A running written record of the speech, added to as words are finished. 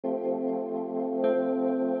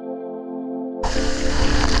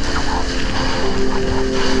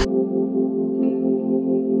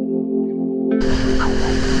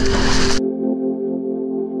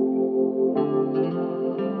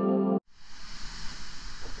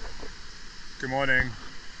Good morning.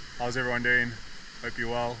 How's everyone doing? Hope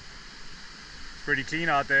you're well. It's pretty clean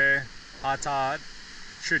out there. High tide.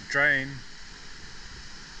 Should drain.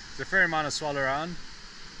 There's a fair amount of swell around.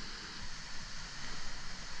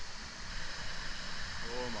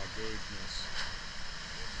 Oh my goodness.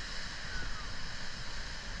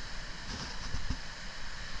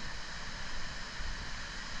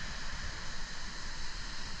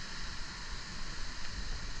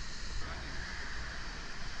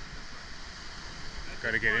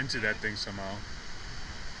 Got to get into that thing somehow.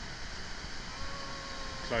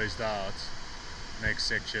 Closed out. Next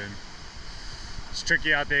section. It's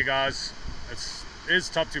tricky out there, guys. It is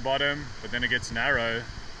top to bottom, but then it gets narrow.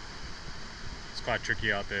 It's quite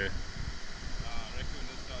tricky out there. I reckon when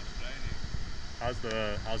this starts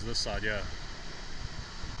raining. How's this side? Yeah.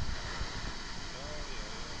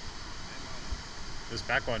 This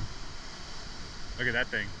back one. Look at that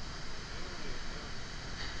thing.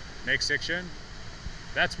 Next section.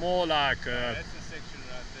 That's more like that's the section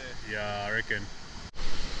right there. Yeah, I reckon.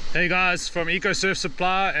 Hey guys, from Eco Surf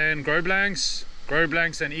Supply and Grow Blanks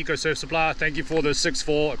and Eco Surf Supply, thank you for the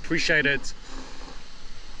 6.4, appreciate it.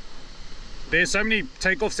 There's so many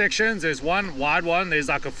takeoff sections. There's one wide one, there's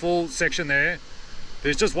like a full section there.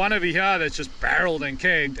 There's just one over here that's just barreled and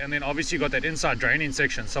kegged, and then obviously you got that inside draining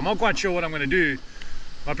section. So I'm not quite sure what I'm going to do.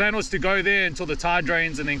 My plan was to go there until the tide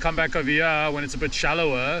drains and then come back over here when it's a bit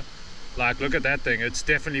shallower. Like, look at that thing, it's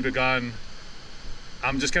definitely begun.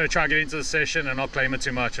 I'm just going to try to get into the session and not claim it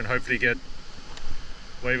too much and hopefully get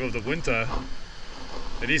wave of the winter,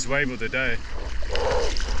 at least wave of the day.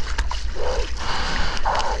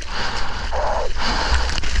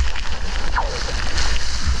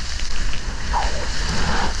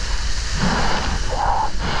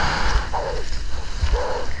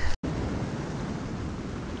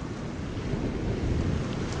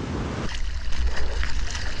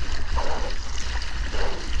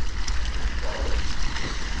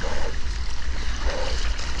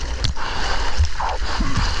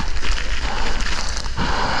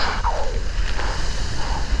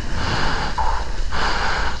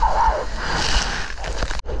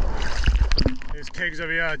 Kegs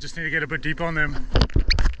over here, I just need to get a bit deep on them.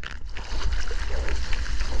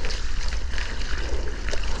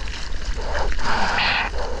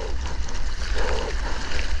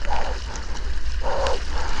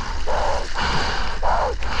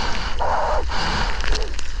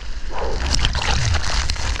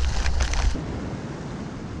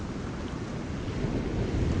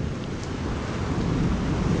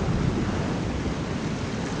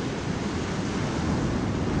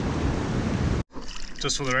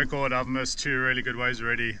 Just for the record, I've missed two really good waves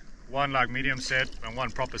already. One like medium set and one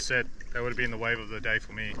proper set. That would have been the wave of the day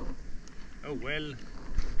for me. Oh well.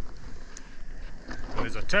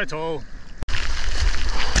 There's a turtle.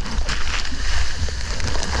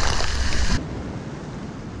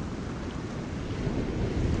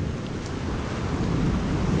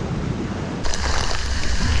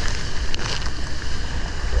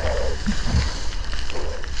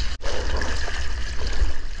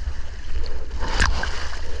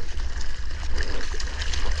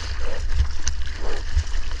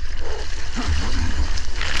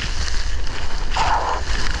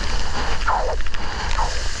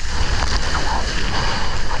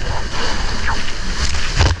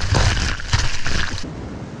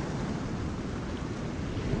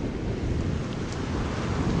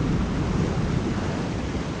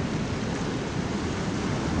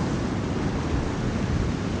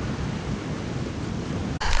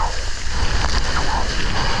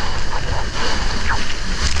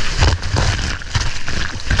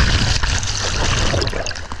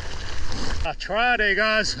 I tried it,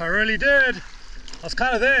 guys, I really did. I was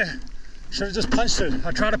kind of there. Should have just punched it.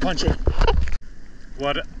 I tried to punch it.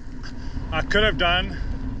 What I could have done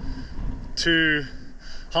to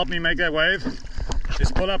help me make that wave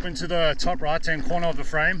is pull up into the top right hand corner of the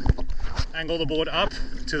frame, angle the board up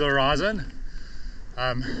to the horizon.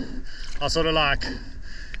 I sort of like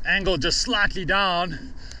angled just slightly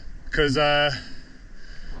down because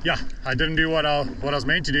yeah, I didn't do what I was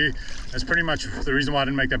meant to do. That's pretty much the reason why I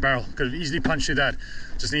didn't make that barrel. Could have easily punched through that.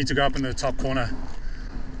 Just need to go up in the top corner.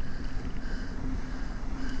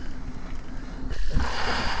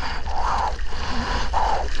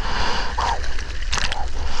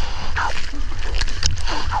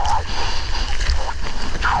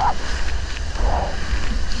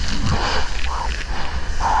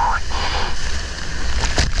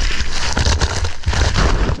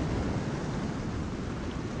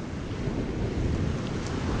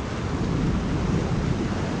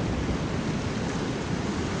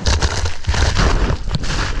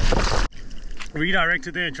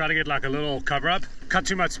 redirected there and tried to get like a little cover up. Cut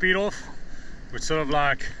too much speed off, which sort of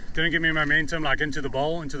like didn't give me momentum like into the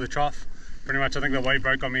bowl, into the trough. Pretty much I think the wave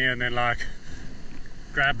broke on me, and then like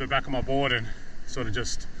grabbed the back of my board and sort of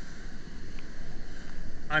just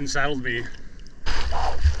unsaddled me.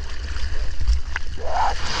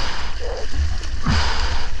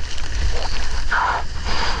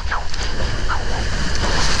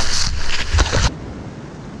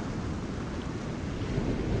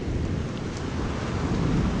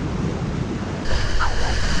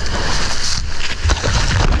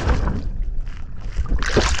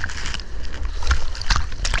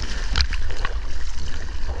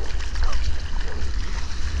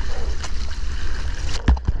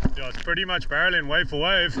 Pretty much barreling wave for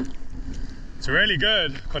wave. It's really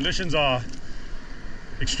good. Conditions are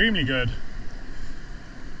extremely good.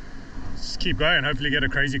 Just keep going, hopefully get a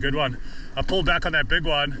crazy good one. I pulled back on that big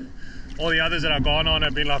one. All the others that I've gone on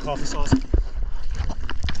have been like half the size.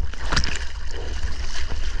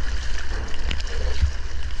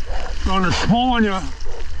 On a small one, yeah.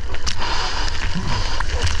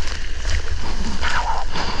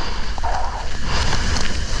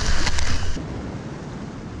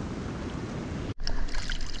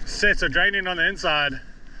 Sets are draining on the inside.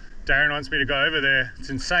 Darren wants me to go over there.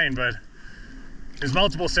 It's insane, but there's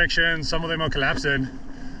multiple sections. Some of them are collapsing.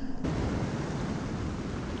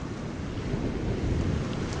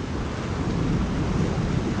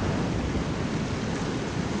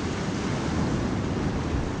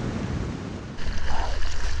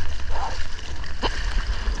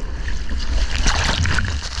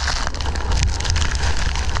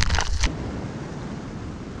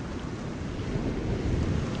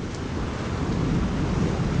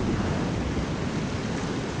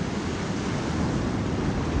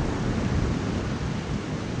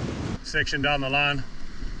 Section down the line,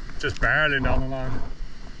 just barreling down the line,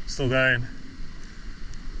 still going.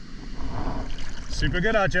 Super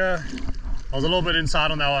good out here. I was a little bit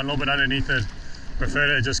inside on that one, a little bit underneath it. Prefer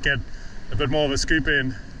to just get a bit more of a scoop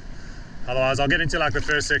in. Otherwise I'll get into like the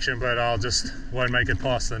first section, but I'll just won't make it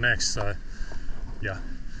past the next. So yeah,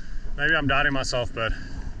 maybe I'm doubting myself, but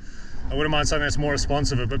I wouldn't mind something that's more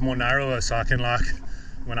responsive, a bit more narrower, so I can like,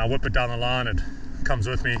 when I whip it down the line, it comes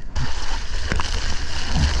with me.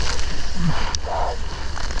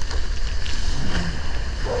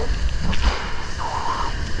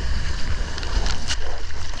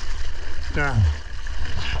 Yeah.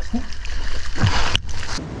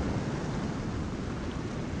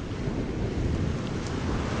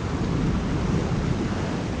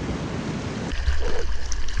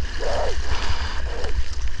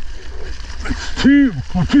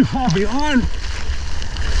 We're too far behind.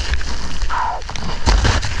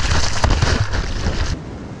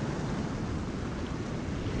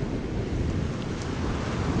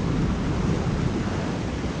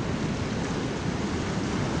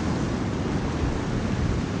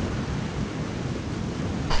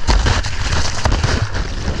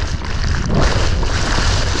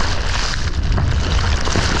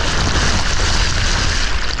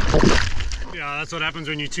 Yeah, that's what happens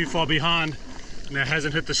when you're too far behind and it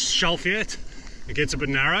hasn't hit the shelf yet. It gets a bit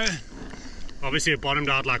narrow. Obviously it bottomed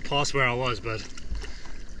out like past where I was, but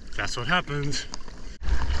that's what happens.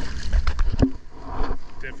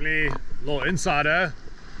 Definitely a little insider.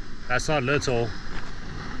 That's not little.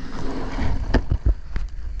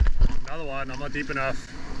 Another one, I'm not deep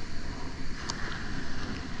enough.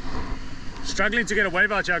 Struggling to get a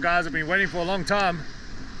wave out here, guys. I've been waiting for a long time.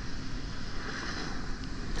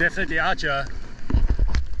 Definitely out here.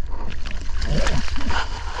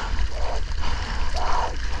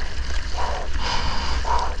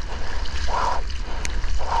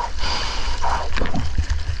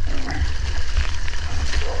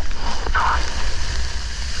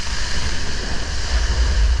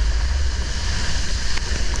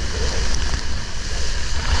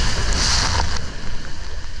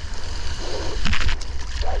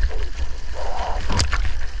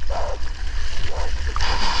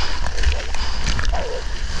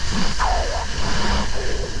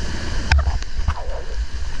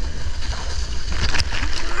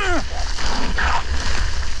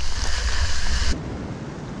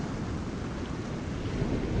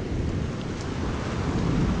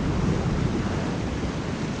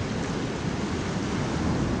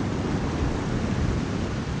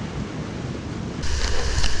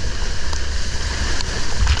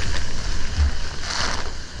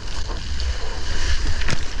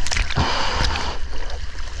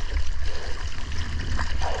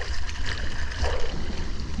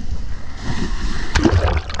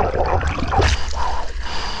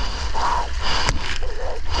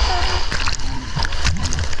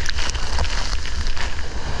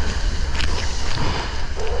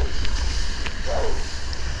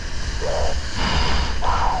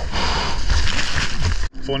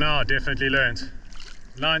 now I definitely learned.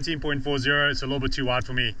 19.40, it's a little bit too wide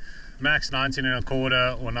for me. Max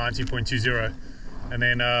 19.25 or 19.20. And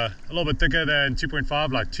then a little bit thicker than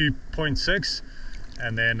 2.5, like 2.6.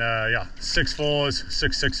 And then yeah, 6 4s,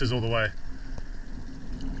 6 6s all the way.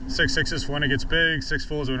 6 6s for when it gets big, 6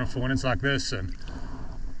 4s for when it's like this, and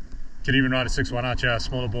could even ride a 6 1 out here,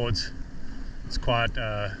 smaller boards. It's quite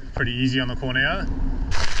pretty easy on the corner here.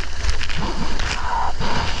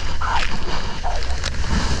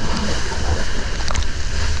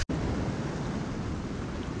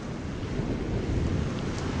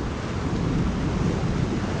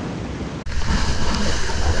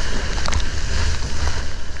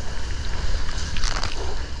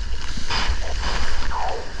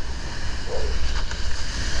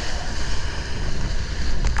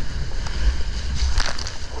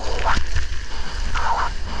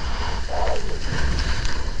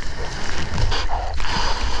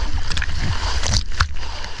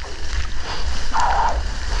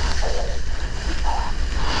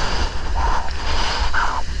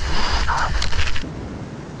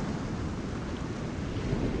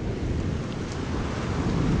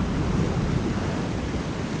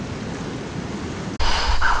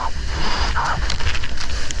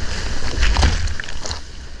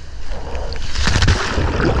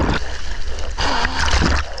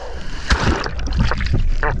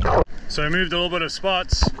 So I moved a little bit of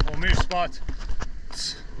spots, or move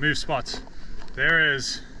spots. There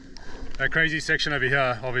is a crazy section over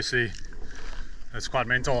here, obviously. It's quite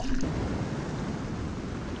mental.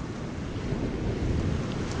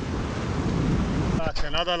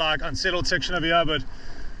 Another like unsettled section over here, but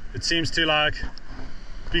it seems to like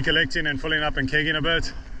be collecting and filling up and kegging a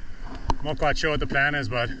bit. I'm not quite sure what the plan is,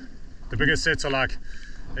 but the biggest sets are like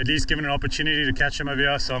at least given an opportunity to catch them over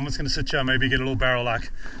here. So I'm just going to sit here and maybe get a little barrel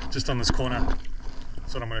like just on this corner.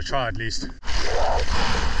 That's what I'm going to try at least.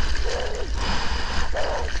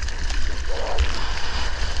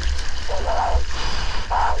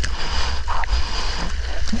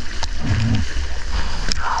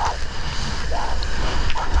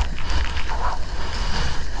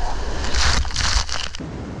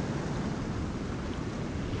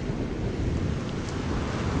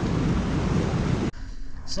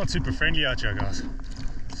 It's not super friendly out here, guys,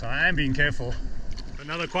 so I am being careful.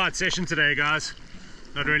 Another quiet session today, guys.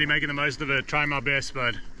 Not really making the most of it, trying my best,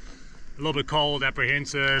 but a little bit cold,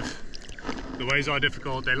 apprehensive. The waves are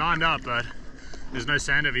difficult. They're lined up, but there's no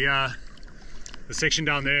sand over here. The section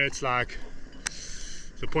down there, it's like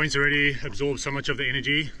the points already absorb so much of the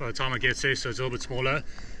energy by the time it gets there, so it's a little bit smaller.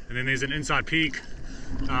 And then there's an inside peak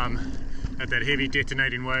at that heavy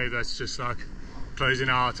detonating wave that's just like closing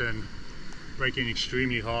out and breaking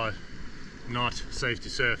extremely hard. Not safe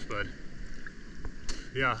to surf, but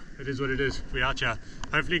yeah, it is what it is. We're out here.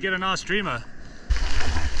 Hopefully get a nice streamer.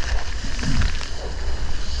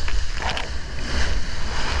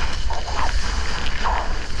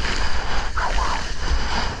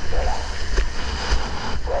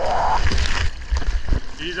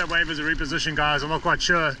 Use that wave as a reposition, guys. I'm not quite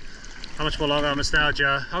sure how much more longer I'm gonna stay out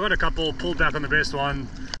here. I got a couple pulled back on the best one.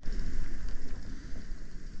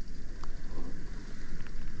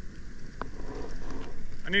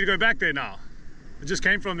 I need to go back there now. It just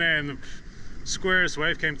came from there and the squarest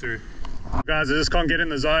wave came through. Guys, I just can't get in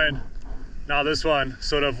the zone. Now this one,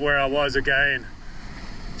 sort of where I was again.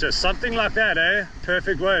 Just something like that, eh?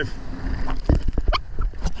 Perfect wave.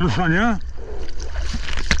 This one, yeah?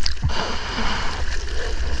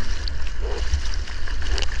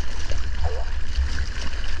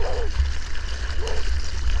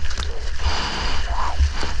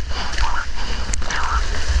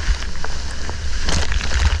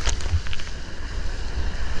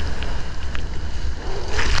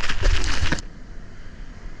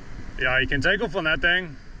 Yeah, you can take off on that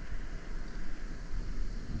thing.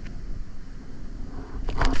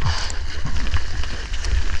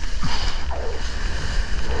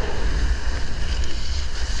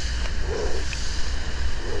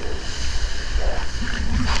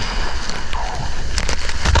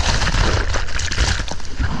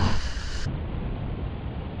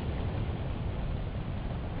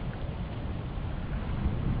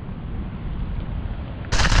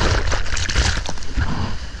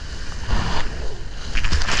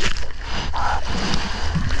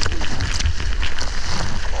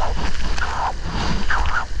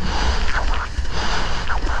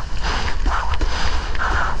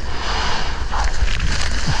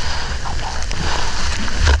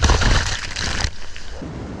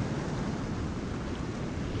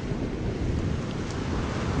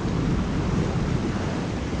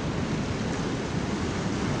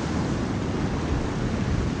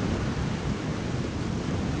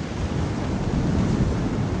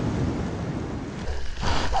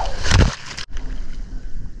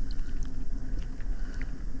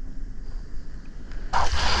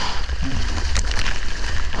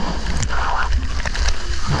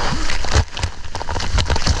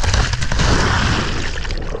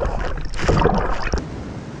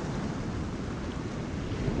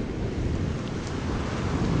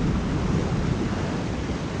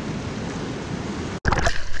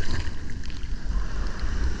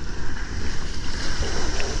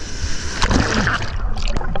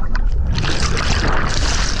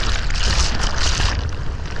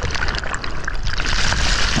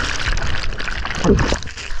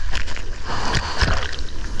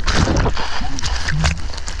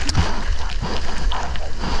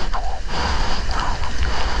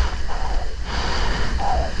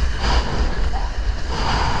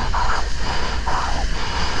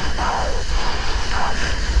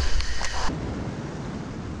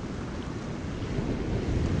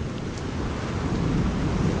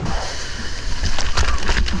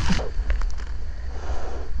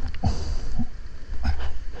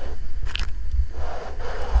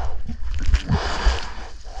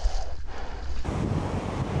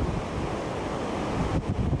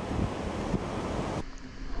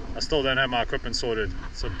 I still don't have my equipment sorted.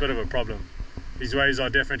 It's a bit of a problem. These waves are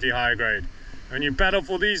definitely higher grade. When you paddle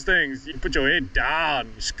for these things, you put your head down,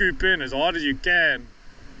 you scoop in as hard as you can,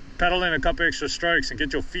 paddle in a couple extra strokes and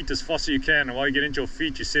get your feet as fast as you can, and while you get into your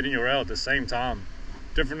feet, you're setting your rail at the same time.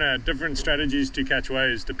 Different strategies to catch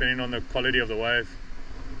waves depending on the quality of the wave,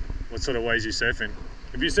 what sort of waves you're surfing.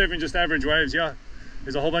 If you're surfing just average waves, yeah,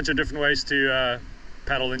 there's a whole bunch of different ways to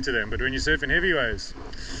paddle into them, but when you're surfing heavy waves,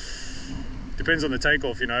 depends on the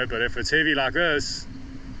takeoff, you know, but if it's heavy like this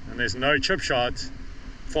and there's no chip shot,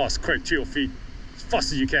 fast, quick, to your feet as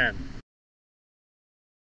fast as you can.